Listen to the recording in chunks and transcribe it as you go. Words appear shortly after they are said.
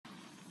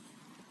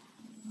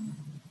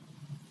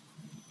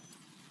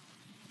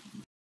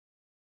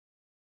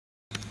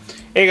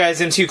Hey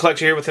guys, MCU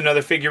Collector here with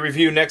another figure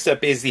review. Next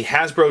up is the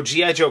Hasbro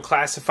G.I. Joe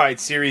Classified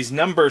Series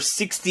number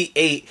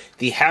 68,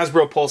 the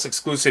Hasbro Pulse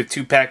exclusive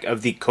 2-pack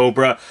of the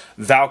COBRA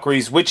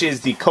VALKYRIES, which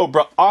is the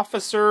COBRA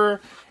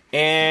Officer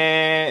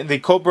and the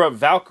COBRA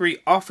Valkyrie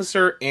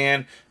Officer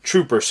and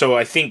Trooper. So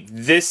I think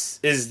this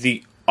is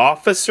the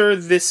Officer,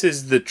 this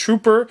is the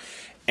Trooper,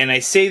 and I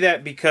say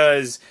that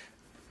because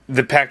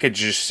the package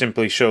just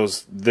simply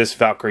shows this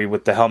Valkyrie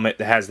with the helmet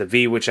that has the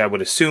V, which I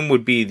would assume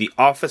would be the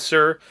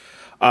Officer.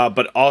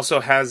 But also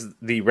has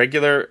the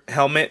regular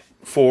helmet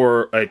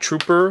for a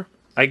Trooper,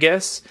 I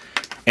guess.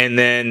 And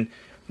then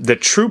the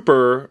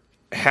Trooper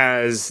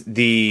has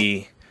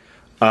the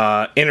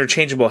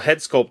interchangeable head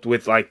sculpt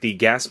with like the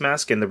gas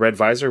mask and the red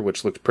visor,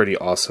 which looked pretty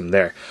awesome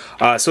there.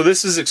 So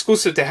this is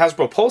exclusive to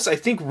Hasbro Pulse. I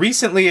think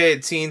recently I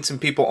had seen some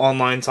people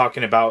online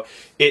talking about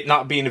it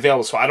not being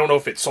available, so I don't know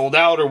if it's sold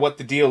out or what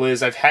the deal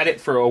is. I've had it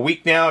for a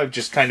week now. I've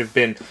just kind of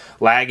been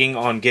lagging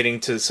on getting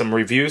to some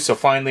reviews, so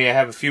finally I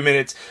have a few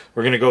minutes.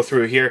 We're going to go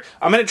through here.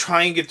 I'm going to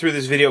try and get through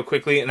this video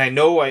quickly, and I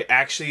know I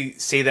actually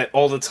say that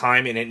all the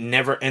time and it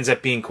never ends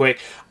up being quick.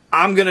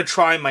 I'm going to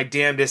try my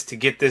damnedest to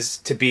get this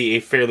to be a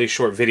fairly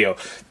short video.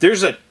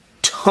 There's a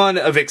ton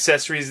of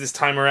accessories this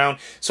time around,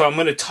 so I'm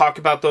going to talk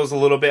about those a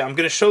little bit. I'm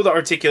going to show the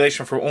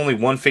articulation for only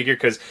one figure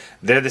because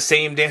they're the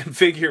same damn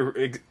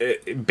figure.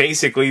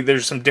 Basically,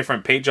 there's some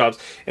different paint jobs,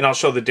 and I'll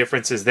show the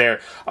differences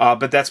there.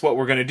 But that's what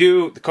we're going to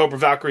do. The COBRA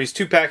VALKYRIES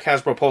 2-pack,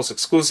 Hasbro Pulse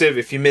exclusive.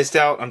 If you missed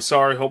out, I'm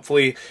sorry.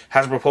 Hopefully,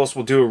 Hasbro Pulse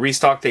will do a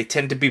restock. They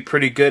tend to be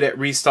pretty good at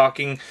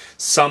restocking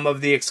some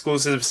of the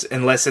exclusives,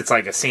 unless it's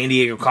like a San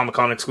Diego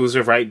Comic-Con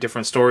exclusive, right?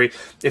 Different story.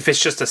 If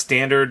it's just a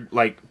standard,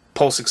 like,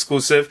 Pulse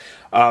exclusive,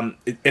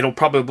 it'll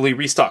probably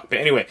restock. But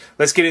anyway,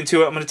 let's get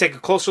into it. I'm going to take a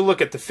closer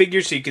look at the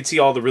figure so you can see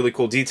all the really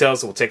cool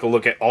details. We'll take a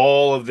look at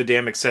all of the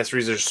damn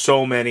accessories. There's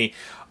so many,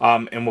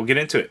 and we'll get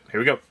into it. Here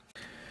we go.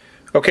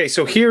 Okay,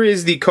 so here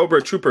is the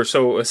COBRA Trooper.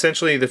 So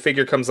essentially the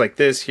figure comes like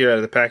this here out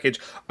of the package.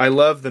 I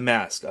love the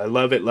mask. I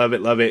love it, love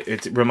it, love it.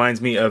 It reminds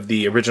me of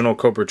the original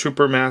COBRA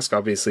Trooper mask,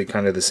 obviously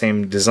kind of the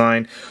same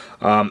design.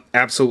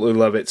 Absolutely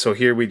love it. So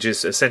here we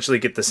just essentially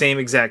get the same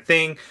exact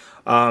thing,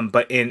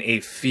 but in a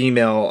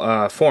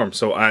female form.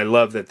 So I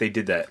love that they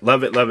did that.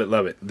 Love it, love it,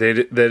 love it.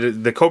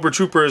 The COBRA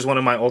Trooper is one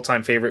of my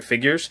all-time favorite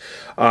figures,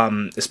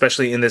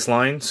 especially in this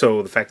line.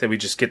 So the fact that we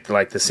just get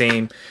like the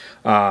same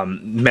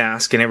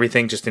mask and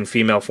everything just in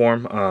female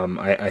form,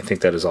 I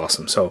think that is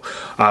awesome. So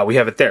we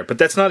have it there. But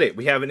that's not it.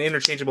 We have an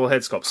interchangeable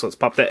head sculpt. So let's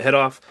pop that head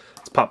off.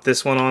 Let's pop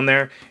this one on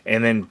there.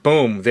 And then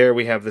boom, there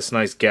we have this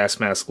nice gas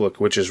mask look,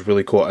 which is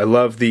really cool. I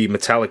love the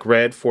metallic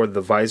red for the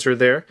visor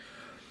there.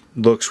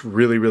 Looks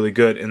really, really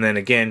good. And then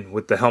again,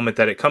 with the helmet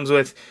that it comes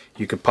with,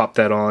 you could pop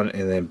that on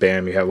and then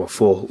bam, you have a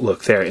full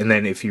look there. And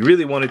then if you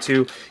really wanted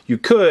to, you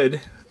could,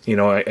 you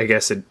know, I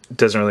guess it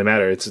doesn't really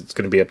matter. It's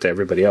going to be up to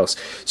everybody else.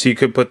 So you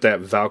could put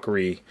that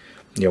Valkyrie,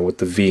 you know, with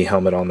the V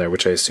helmet on there,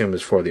 which I assume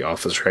is for the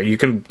Officer. You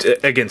can,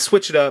 again,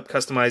 switch it up,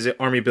 customize it,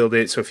 army build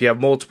it. So if you have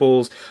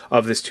multiples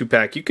of this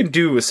 2-pack, you can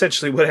do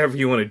essentially whatever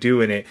you want to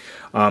do in it.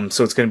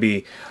 So it's going to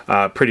be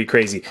pretty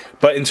crazy.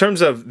 But in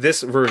terms of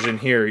this version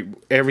here,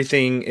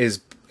 everything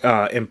is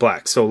in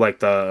black. So like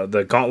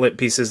the gauntlet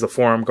pieces, the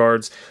forearm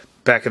guards,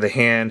 back of the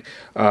hand,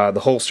 the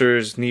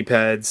holsters, knee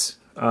pads,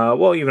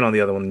 well, even on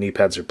the other one the knee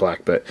pads are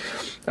black, but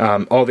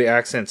all the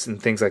accents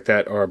and things like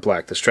that are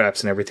black. The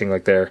straps and everything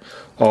like that,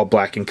 all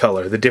black in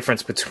color. The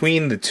difference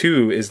between the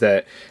two is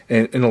that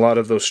in a lot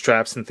of those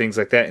straps and things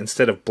like that,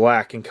 instead of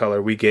black in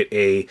color, we get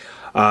a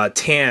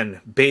tan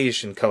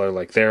beige in color,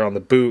 like there on the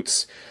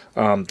boots,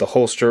 the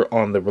holster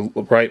on the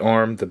right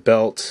arm, the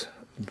belt,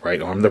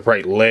 the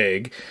right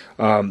leg,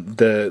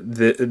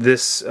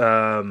 this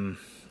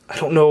I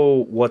don't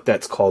know what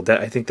that's called.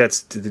 That I think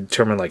that's to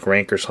determine like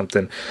rank or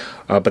something,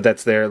 but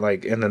that's there.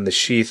 Like, and then the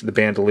sheath, the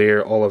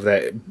bandolier, all of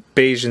that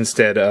beige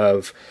instead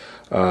of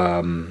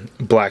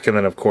black, and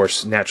then of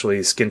course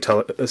naturally skin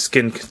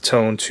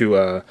tone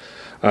to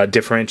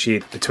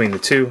differentiate between the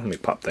two. Let me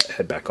pop that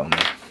head back on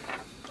there.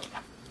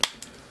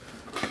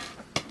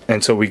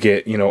 And so we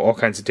get, you know, all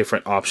kinds of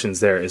different options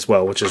there as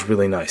well, which is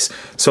really nice.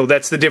 So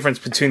that's the difference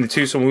between the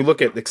two. So when we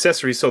look at the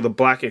accessories, so the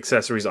black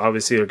accessories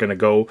obviously are going to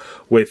go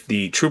with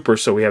the Trooper.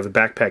 So we have the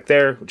backpack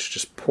there, which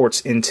just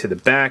ports into the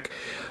back.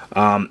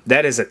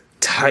 That is a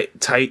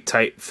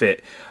tight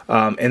fit.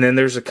 And then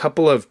there's a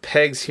couple of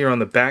pegs here on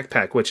the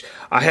backpack, which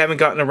I haven't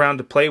gotten around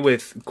to play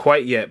with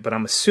quite yet, but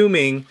I'm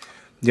assuming,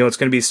 you know, it's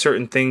going to be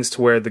certain things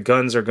to where the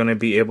guns are going to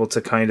be able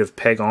to kind of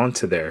peg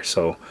onto there.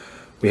 So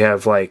we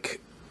have like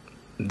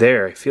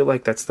there, I feel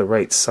like that's the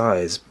right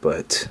size,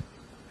 but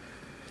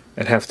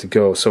I'd have to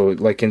go. So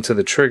like into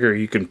the trigger,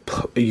 you can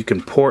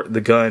port the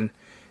gun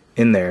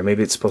in there.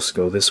 Maybe it's supposed to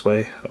go this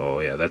way. Oh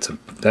yeah, that's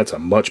a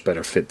much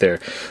better fit there.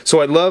 So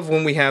I love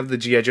when we have the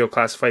G.I. Joe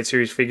Classified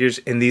Series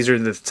figures, and these are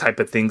the type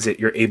of things that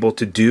you're able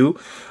to do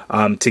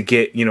to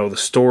get, you know, the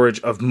storage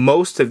of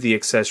most of the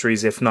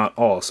accessories, if not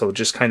all. So it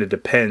just kind of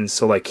depends.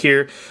 So like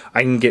here,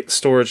 I can get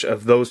storage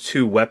of those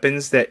 2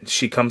 weapons that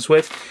she comes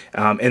with,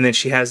 and then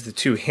she has the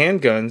 2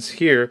 handguns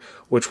here,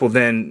 which will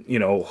then, you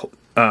know,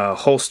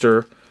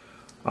 holster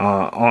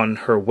on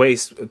her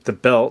waist, the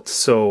belt.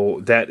 So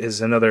that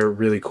is another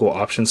really cool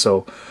option.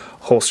 So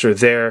holster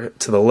there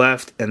to the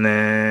left, and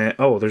then,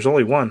 oh, there's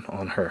only one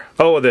on her.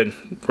 Oh,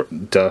 then,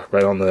 duh,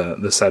 right on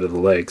the side of the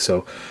leg.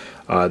 So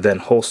then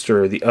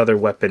holster the other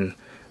weapon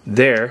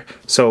there.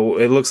 So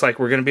it looks like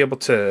we're going to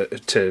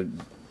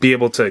be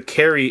able to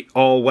carry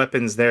all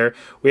weapons there.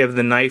 We have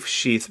the knife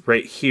sheath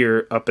right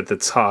here up at the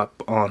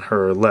top on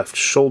her left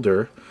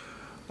shoulder,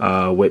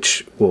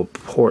 which will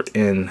port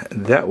in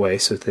that way,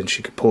 so then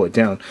she could pull it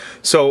down.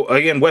 So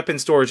again, weapon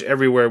storage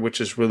everywhere, which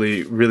is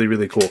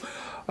really cool.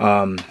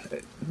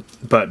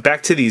 But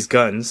back to these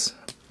guns.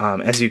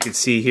 As you can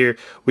see here,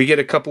 we get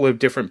a couple of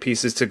different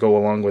pieces to go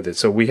along with it.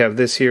 So we have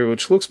this here,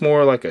 which looks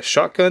more like a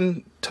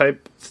shotgun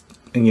type,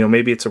 and you know,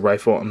 maybe it's a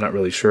rifle, I'm not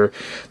really sure.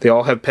 They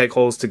all have peg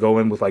holes to go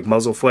in with like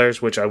muzzle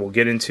flares, which I will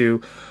get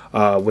into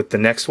with the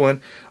next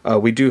one.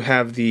 We do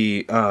have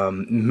the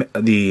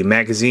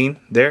magazine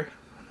there,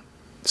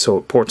 so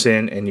it ports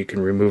in and you can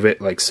remove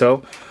it like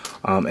so.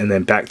 And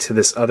then back to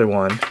this other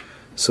one.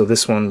 So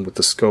this one with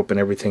the scope and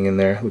everything in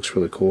there looks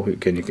really cool.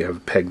 Again, you can have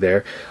a peg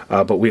there.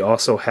 But we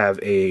also have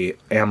a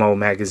ammo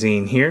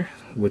magazine here,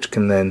 which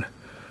can then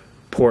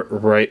port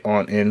right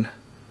on in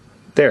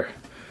there.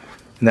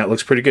 And that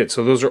looks pretty good.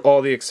 So those are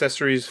all the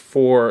accessories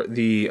for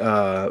the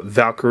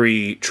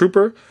Valkyrie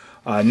Trooper.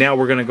 Now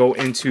we're going to go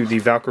into the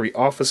Valkyrie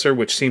Officer,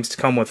 which seems to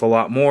come with a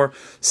lot more.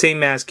 Same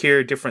mask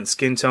here, different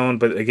skin tone,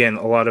 but again,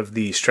 a lot of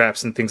the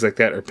straps and things like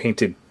that are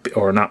painted,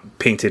 or not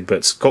painted,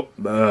 but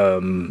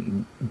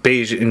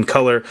beige in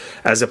color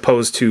as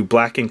opposed to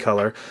black in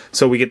color.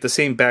 So we get the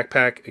same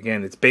backpack.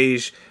 Again, it's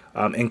beige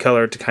in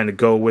color to kind of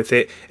go with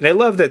it. And I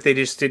love that they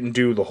just didn't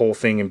do the whole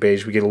thing in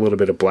beige. We get a little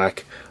bit of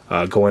black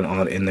going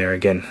on in there.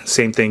 Again,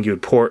 same thing. You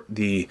would port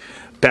the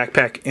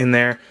backpack in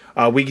there.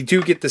 We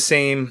do get the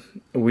same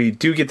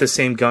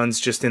guns,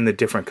 just in the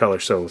different color.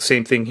 So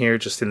same thing here,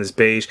 just in this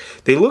beige.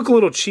 They look a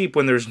little cheap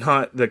when there's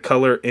not the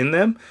color in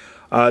them,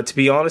 to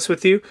be honest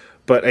with you.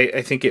 But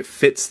I think it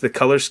fits the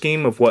color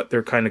scheme of what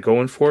they're kind of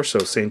going for. So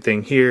same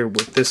thing here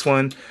with this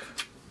one.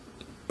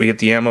 We get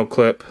the ammo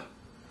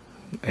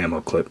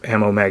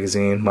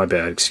magazine. My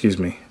bad, excuse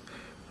me.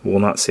 We'll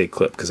not say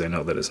clip because I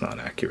know that is not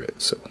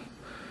accurate. So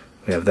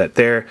we have that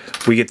there.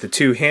 We get the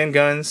two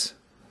handguns,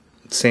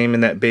 same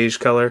in that beige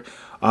color.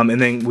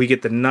 And then we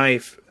get the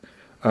knife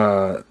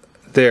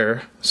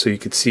there, so you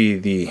could see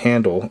the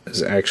handle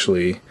is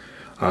actually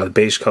the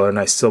beige color,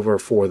 nice silver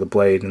for the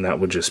blade, and that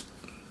would just,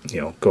 you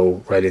know,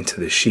 go right into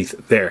the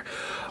sheath there.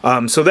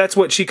 So that's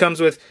what she comes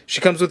with. She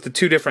comes with the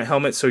two different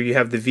helmets. So you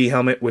have the V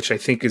helmet, which I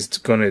think is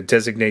going to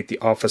designate the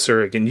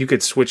officer. Again, you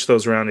could switch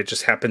those around. It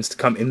just happens to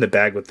come in the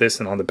bag with this,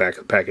 and on the back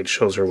of the package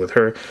shows her with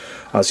her.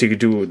 So you could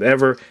do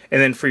whatever.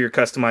 And then for your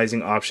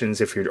customizing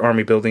options, if you're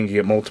army building, you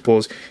get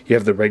multiples. You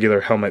have the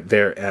regular helmet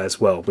there as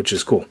well, which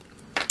is cool.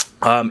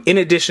 In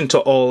addition to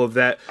all of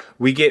that,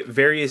 we get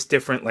various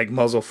different like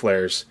muzzle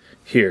flares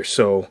here.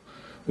 So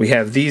we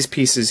have these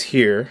pieces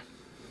here,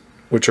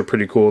 which are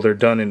pretty cool. They're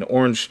done in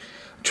orange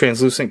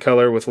translucent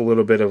color with a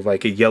little bit of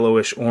like a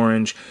yellowish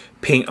orange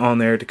paint on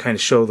there to kind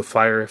of show the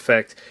fire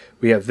effect.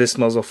 We have this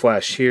muzzle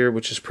flash here,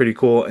 which is pretty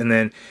cool, and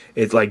then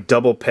it's like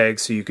double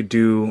pegs, so you could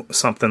do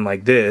something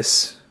like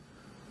this,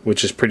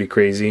 which is pretty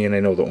crazy. And I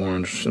know the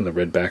orange and the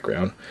red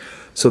background,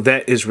 so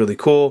that is really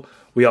cool.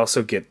 We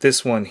also get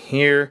this one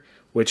here,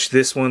 which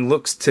this one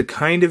looks to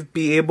kind of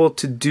be able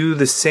to do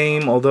the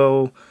same,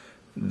 although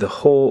the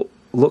hole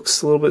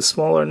looks a little bit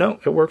smaller. No,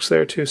 it works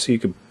there too, so you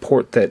could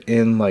port that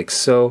in like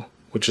so,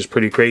 which is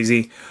pretty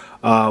crazy.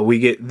 We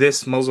get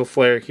this muzzle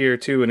flare here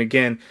too, and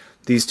again,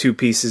 these two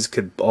pieces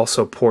could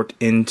also port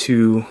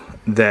into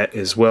that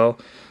as well.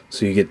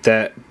 So you get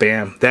that,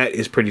 bam, that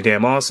is pretty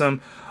damn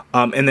awesome.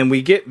 And then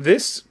we get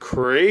this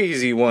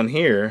crazy one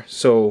here.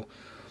 So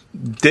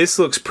this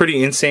looks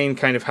pretty insane,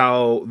 kind of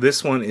how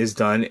this one is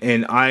done,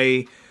 and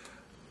I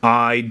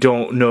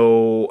don't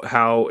know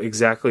how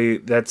exactly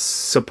that's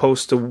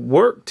supposed to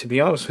work, to be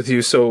honest with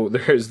you. So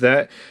there's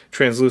that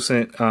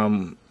translucent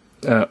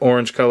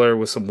orange color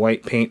with some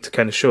white paint to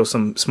kind of show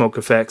some smoke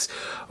effects.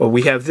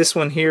 We have this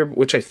one here,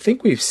 which I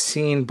think we've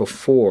seen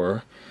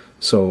before.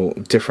 So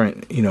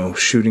different, you know,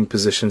 shooting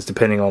positions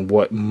depending on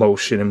what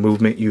motion and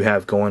movement you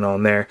have going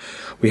on there.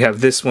 We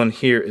have this one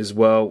here as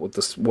well with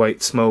this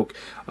white smoke,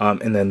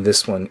 and then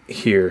this one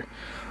here.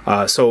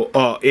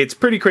 So it's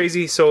pretty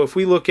crazy. So if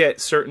we look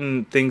at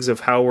certain things of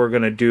how we're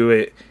going to do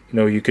it, you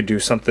know, you could do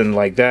something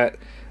like that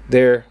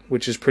there,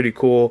 which is pretty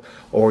cool.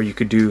 Or you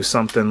could do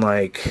something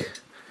like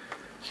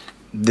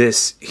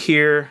this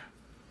here,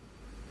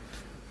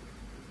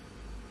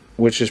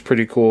 which is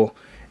pretty cool.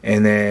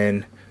 And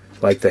then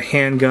like the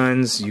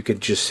handguns, you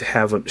could just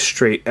have them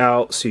straight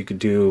out. So you could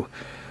do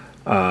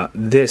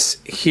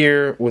this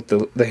here with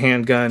the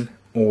handgun,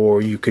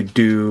 or you could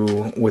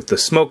do with the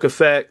smoke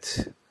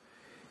effect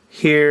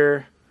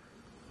here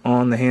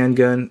on the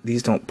handgun.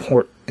 These don't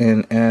port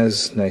in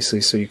as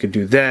nicely, so you could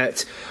do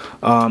that.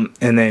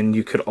 And then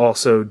you could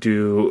also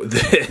do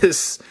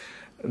this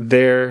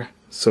there,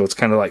 so it's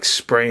kind of like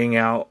spraying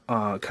out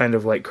kind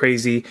of like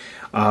crazy.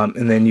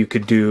 And then you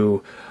could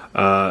do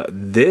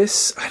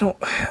This, I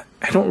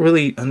don't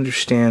really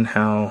understand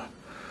how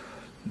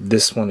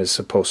this one is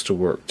supposed to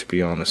work, to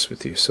be honest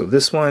with you. So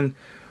this one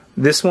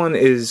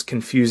is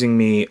confusing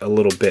me a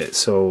little bit.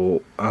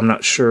 So I'm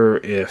not sure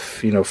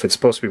if, you know, if it's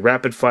supposed to be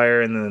rapid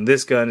fire, and then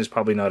this gun is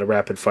probably not a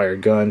rapid fire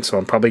gun. So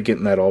I'm probably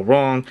getting that all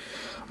wrong.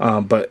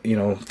 But, you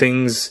know,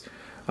 things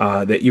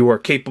that you are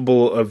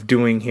capable of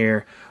doing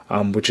here,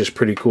 which is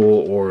pretty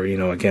cool. Or, you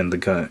know, again, the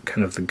gun,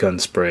 kind of the gun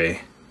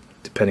spray,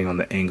 depending on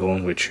the angle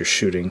in which you're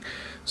shooting.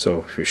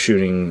 So if you're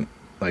shooting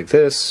like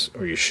this,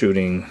 or you're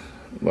shooting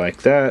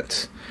like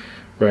that,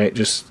 right?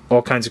 Just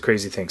all kinds of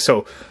crazy things.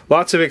 So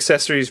lots of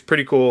accessories,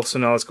 pretty cool. So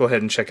now let's go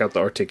ahead and check out the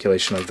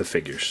articulation of the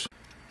figures.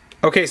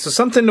 Okay, so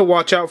something to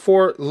watch out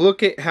for.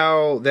 Look at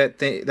how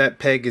that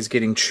peg is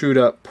getting chewed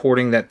up,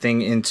 porting that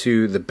thing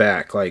into the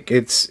back. Like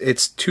it's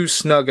too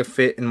snug a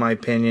fit in my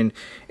opinion,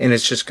 and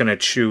it's just gonna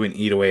chew and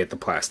eat away at the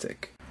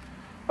plastic.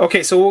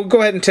 Okay, so we'll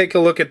go ahead and take a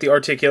look at the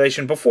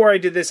articulation. Before I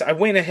did this, I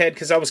went ahead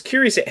because I was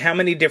curious at how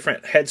many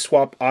different head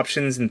swap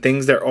options and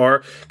things there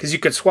are. Because you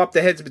could swap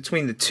the heads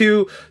between the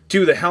two,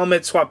 do the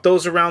helmet, swap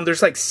those around.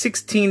 There's like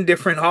 16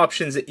 different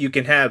options that you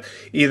can have,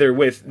 either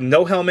with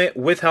no helmet,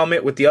 with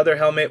the other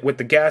helmet, with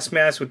the gas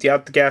mask,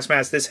 without the gas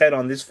mask, this head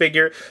on this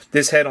figure,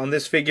 this head on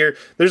this figure.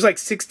 There's like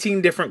 16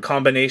 different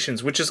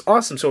combinations, which is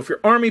awesome. So if you're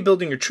army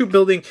building or troop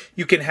building,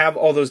 you can have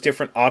all those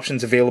different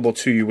options available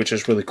to you, which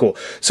is really cool.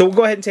 So we'll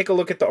go ahead and take a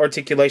look at the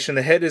articulation.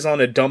 The head is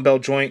on a dumbbell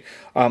joint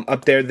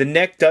up there. The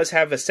neck does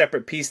have a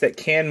separate piece that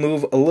can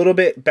move a little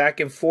bit back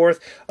and forth,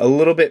 a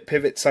little bit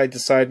pivot side to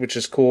side, which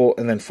is cool,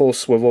 and then full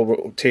swivel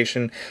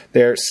rotation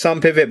there. Some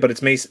pivot, but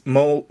it's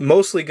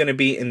mostly going to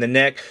be in the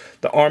neck.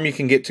 The arm you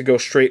can get to go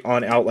straight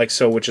on out like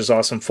so, which is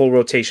awesome. Full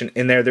rotation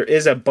in there. There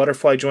is a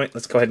butterfly joint.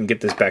 Let's go ahead and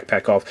get this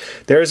backpack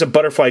off. There is a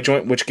butterfly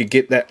joint which could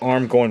get that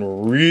arm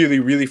going really,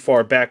 really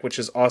far back, which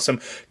is awesome.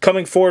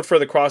 Coming forward for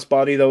the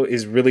crossbody, though,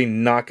 is really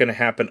not going to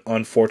happen,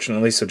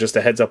 unfortunately, so just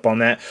a heads up on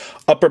that.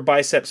 Upper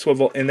bicep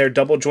swivel in there.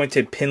 Double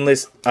jointed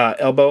pinless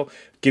elbow.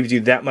 Gives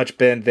you that much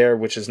bend there,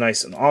 which is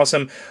nice and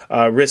awesome.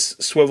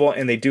 Wrist swivel,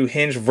 and they do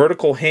hinge,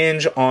 vertical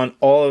hinge on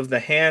all of the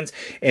hands,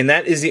 and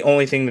that is the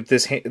only thing that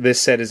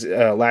this set is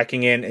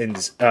lacking in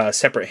is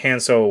separate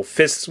hands. So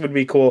fists would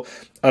be cool.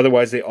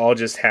 Otherwise, they all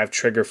just have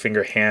trigger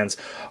finger hands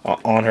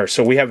on her.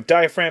 So we have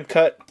diaphragm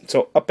cut.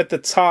 So up at the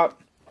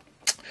top,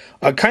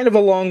 kind of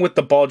along with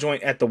the ball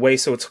joint at the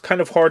waist, so it's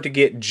kind of hard to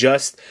get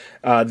just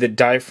the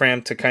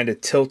diaphragm to kind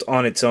of tilt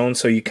on its own.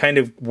 So you kind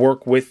of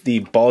work with the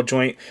ball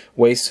joint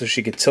waist, so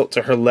she could tilt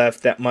to her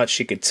left that much,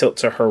 she could tilt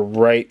to her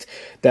right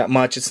that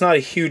much. It's not a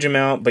huge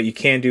amount, but you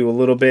can do a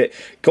little bit.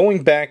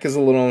 Going back is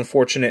a little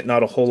unfortunate,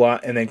 not a whole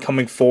lot, and then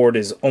coming forward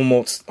is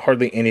almost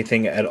hardly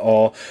anything at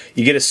all.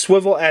 You get a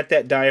swivel at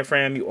that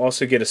diaphragm, you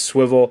also get a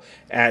swivel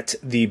at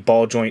the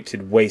ball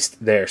jointed waist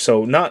there.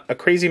 So not a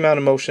crazy amount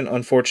of motion,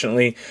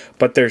 unfortunately,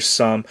 but there's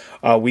some.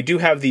 We do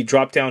have the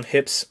drop down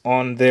hips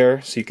on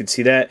there, so you can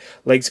see that.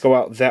 Legs go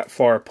out that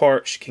far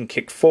apart. She can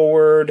kick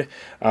forward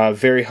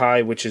very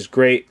high, which is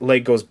great.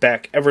 Leg goes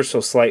back ever so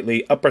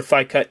slightly. Upper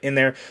thigh cut in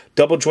there.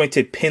 Double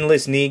jointed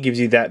pinless knee gives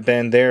you that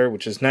bend there,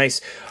 which is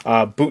nice.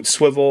 Boot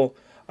swivel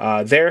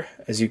there,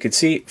 as you can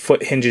see.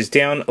 Foot hinges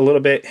down a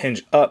little bit,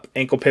 hinge up,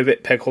 ankle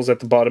pivot, peg holes at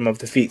the bottom of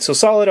the feet. So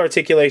solid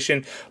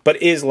articulation,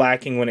 but is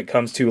lacking when it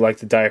comes to like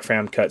the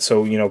diaphragm cut.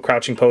 So, you know,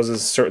 crouching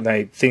poses,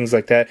 certain things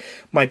like that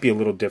might be a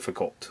little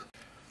difficult.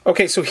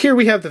 Okay, so here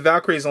we have the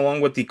Valkyries along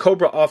with the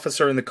Cobra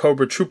officer and the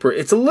Cobra trooper.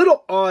 It's a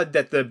little odd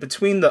that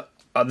between the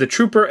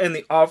trooper and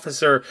the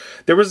officer,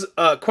 there was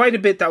quite a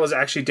bit that was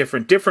actually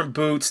different. Different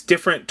boots,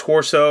 different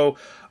torso,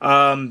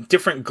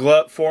 different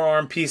glove,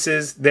 forearm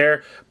pieces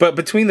there. But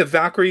between the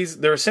Valkyries,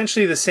 they're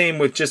essentially the same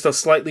with just a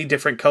slightly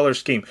different color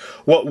scheme.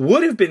 What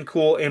would have been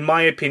cool, in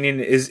my opinion,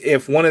 is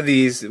if one of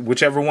these,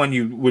 whichever one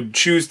you would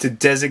choose to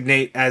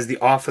designate as the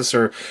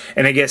officer,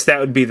 and I guess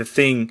that would be the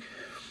thing.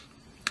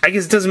 I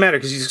guess it doesn't matter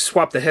because you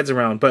swap the heads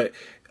around, but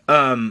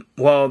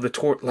well,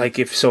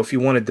 if you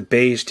wanted the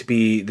beige to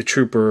be the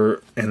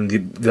trooper and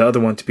the other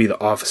one to be the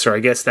officer, I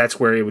guess that's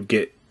where it would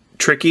get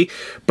tricky.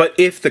 But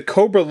if the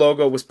Cobra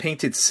logo was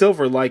painted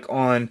silver like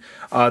on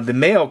the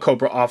male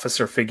Cobra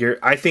officer figure,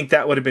 I think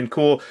that would have been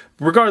cool.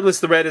 Regardless,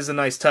 the red is a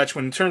nice touch.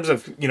 When in terms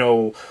of, you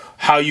know,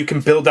 how you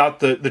can build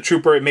out the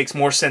trooper, it makes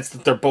more sense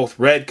that they're both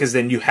red, because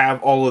then you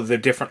have all of the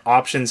different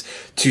options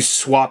to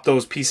swap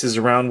those pieces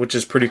around, which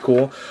is pretty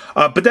cool.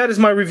 But that is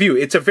my review.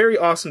 It's a very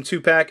awesome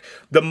 2-pack.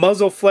 The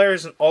muzzle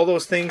flares and all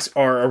those things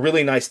are a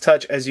really nice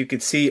touch, as you can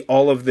see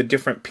all of the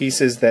different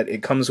pieces that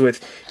it comes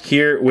with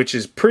here, which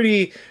is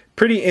pretty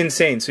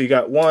insane. So you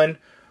got 1,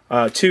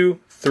 2,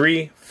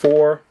 3,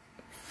 4,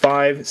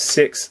 5,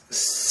 6,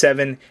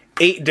 7,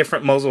 8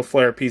 different muzzle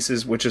flare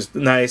pieces, which is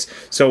nice.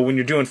 So when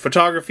you're doing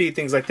photography,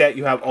 things like that,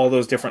 you have all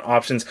those different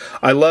options.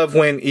 I love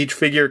when each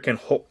figure can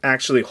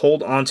actually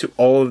hold on to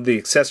all of the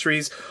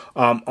accessories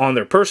on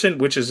their person,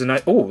 which is a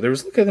nice... Oh, there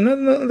was, look at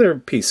another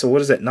piece. So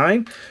what is that,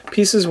 9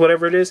 pieces,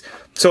 whatever it is?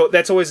 So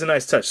that's always a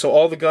nice touch. So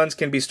all the guns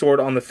can be stored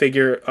on the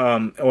figure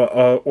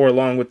or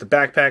along with the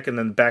backpack, and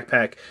then the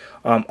backpack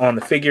on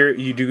the figure.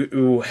 You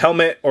do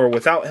helmet or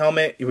without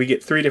helmet. We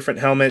get 3 different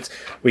helmets.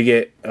 We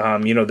get,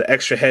 you know, the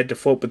extra head to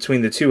float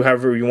between the two,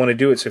 however you want to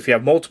do it. So if you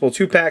have multiple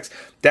 2-packs,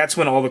 that's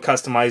when all the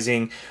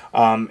customizing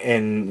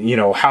and, you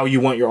know, how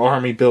you want your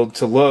army build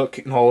to look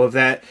and all of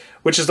that,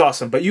 which is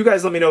awesome. But you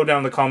guys let me know down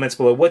in the comments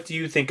below, what do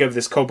you think of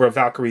this COBRA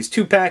VALKYRIES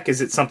 2-pack?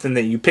 Is it something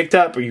that you picked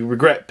up or you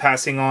regret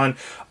passing on?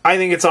 I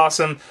think it's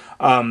awesome.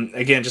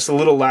 Again, just a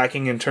little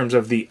lacking in terms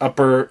of the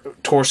upper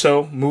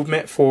torso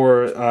movement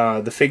for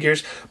the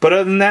figures. But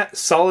other than that,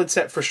 solid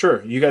set for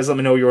sure. You guys let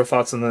me know your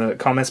thoughts in the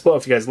comments below.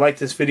 If you guys like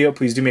this video,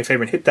 please do me a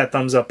favor and hit that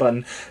thumbs up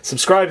button.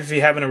 Subscribe if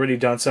you haven't already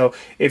done so.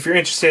 If you're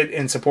interested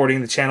in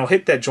supporting the channel,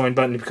 hit that join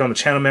button to become a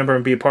channel member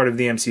and be a part of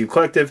the MCU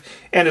Collective.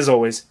 And as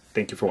always,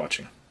 thank you for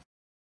watching.